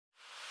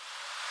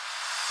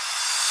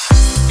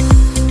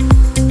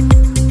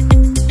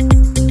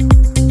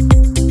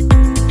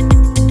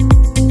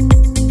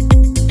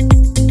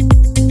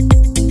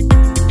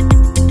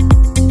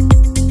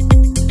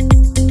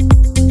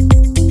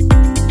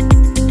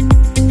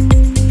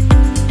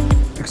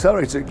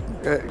Excelerate's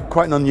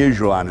quite an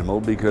unusual animal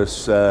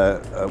because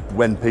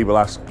when people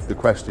ask the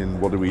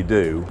question, what do we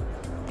do?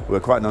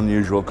 We're quite an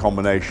unusual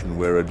combination.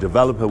 We're a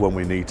developer when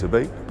we need to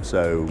be,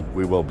 so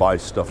we will buy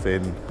stuff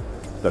in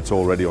that's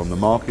already on the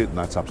market, and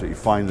that's absolutely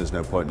fine. There's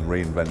no point in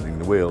reinventing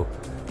the wheel.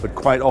 But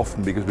quite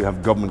often, because we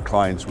have government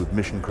clients with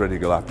mission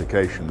critical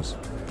applications,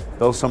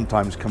 they'll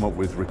sometimes come up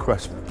with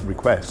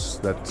requests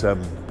that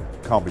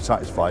can't be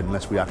satisfied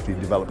unless we actually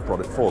develop a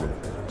product for them.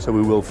 So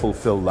we will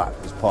fulfill that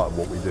as part of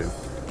what we do.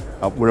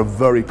 We're a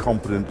very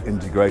competent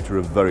integrator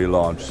of very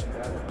large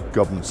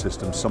government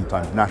systems,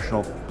 sometimes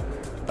national.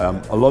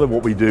 A lot of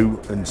what we do,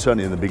 and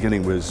certainly in the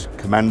beginning, was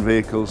command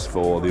vehicles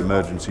for the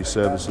emergency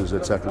services,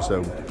 etc.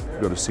 So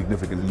we've got a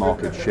significant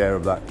market share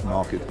of that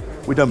market.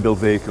 We don't build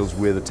vehicles,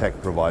 we're the tech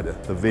provider.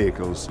 The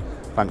vehicles,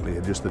 frankly,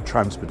 are just the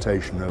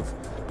transportation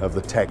of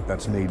the tech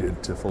that's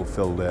needed to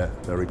fulfill their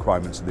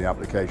requirements and the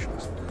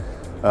applications.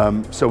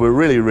 So we're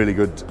a really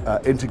good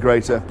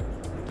integrator.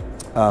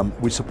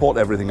 We support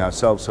everything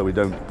ourselves, so we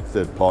don't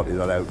third party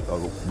that out.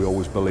 We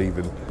always believe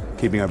in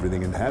keeping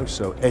everything in-house,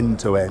 so end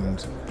to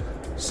end,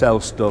 sell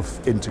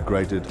stuff,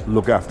 integrated,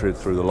 look after it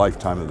through the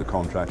lifetime of the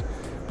contract.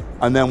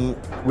 And then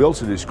we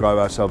also describe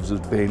ourselves as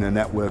being a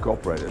network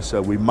operator.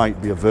 So we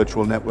might be a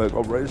virtual network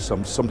operator.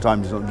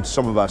 Sometimes on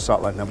some of our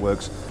satellite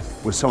networks,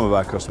 with some of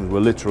our customers, we're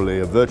literally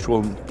a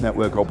virtual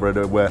network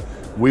operator where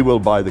we will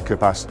buy the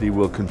capacity,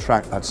 we'll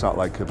contract that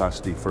satellite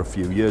capacity for a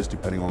few years,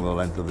 depending on the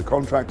length of the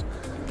contract,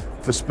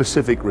 for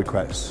specific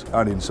requests.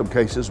 And in some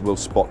cases, we'll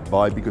spot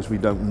buy because we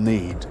don't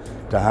need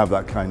to have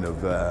that kind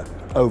of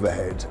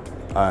overhead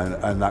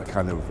and that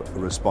kind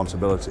of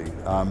responsibility.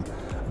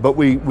 But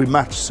we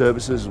match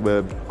services.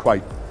 We're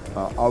quite,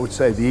 I would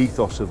say the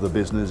ethos of the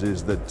business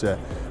is that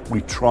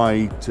we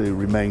try to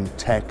remain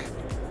tech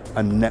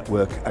and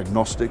network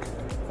agnostic.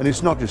 And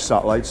it's not just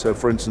satellites. So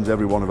for instance,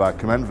 every one of our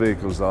command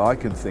vehicles that I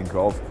can think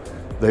of,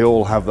 they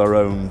all have their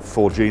own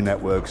 4G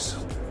networks,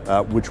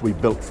 which we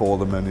built for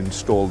them and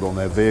installed on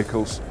their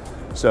vehicles.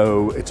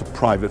 So it's a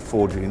private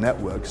 4G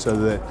network.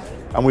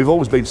 And we've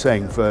always been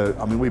saying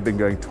we've been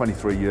going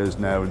 23 years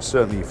now, and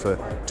certainly for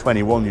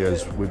 21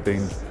 years, we've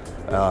been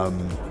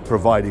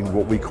providing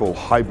what we call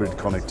hybrid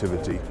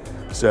connectivity.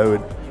 So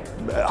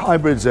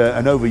hybrid's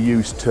an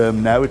overused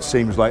term now. It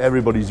seems like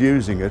everybody's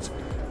using it,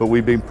 but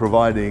we've been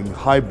providing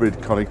hybrid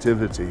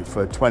connectivity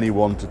for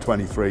 21 to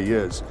 23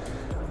 years.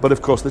 But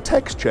of course the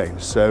tech's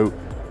changed. So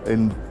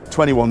in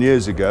 21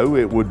 years ago,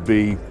 it would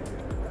be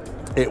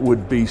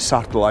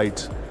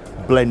satellite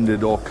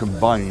blended or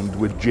combined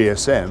with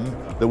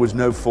GSM. There was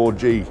no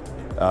 4G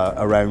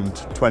around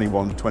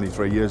 21,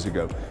 23 years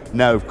ago.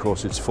 Now, of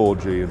course, it's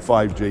 4G and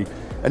 5G,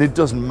 and it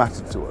doesn't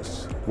matter to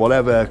us.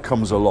 Whatever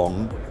comes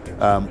along,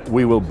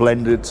 we will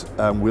blend it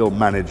and we'll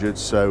manage it.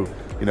 So,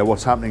 you know,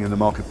 what's happening in the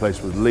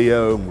marketplace with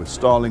LEO and with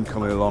Starlink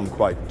coming along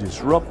quite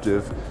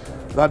disruptive,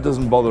 that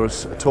doesn't bother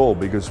us at all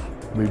because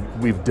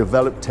we've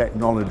developed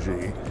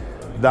technology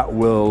that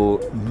will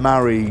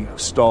marry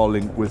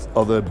Starlink with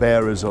other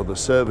bearers, other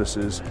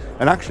services,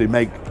 and actually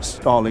make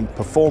Starlink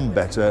perform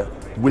better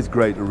with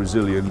greater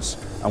resilience,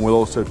 and will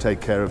also take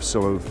care of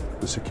some of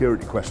the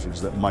security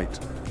questions that might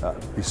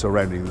be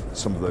surrounding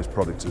some of those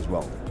products as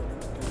well.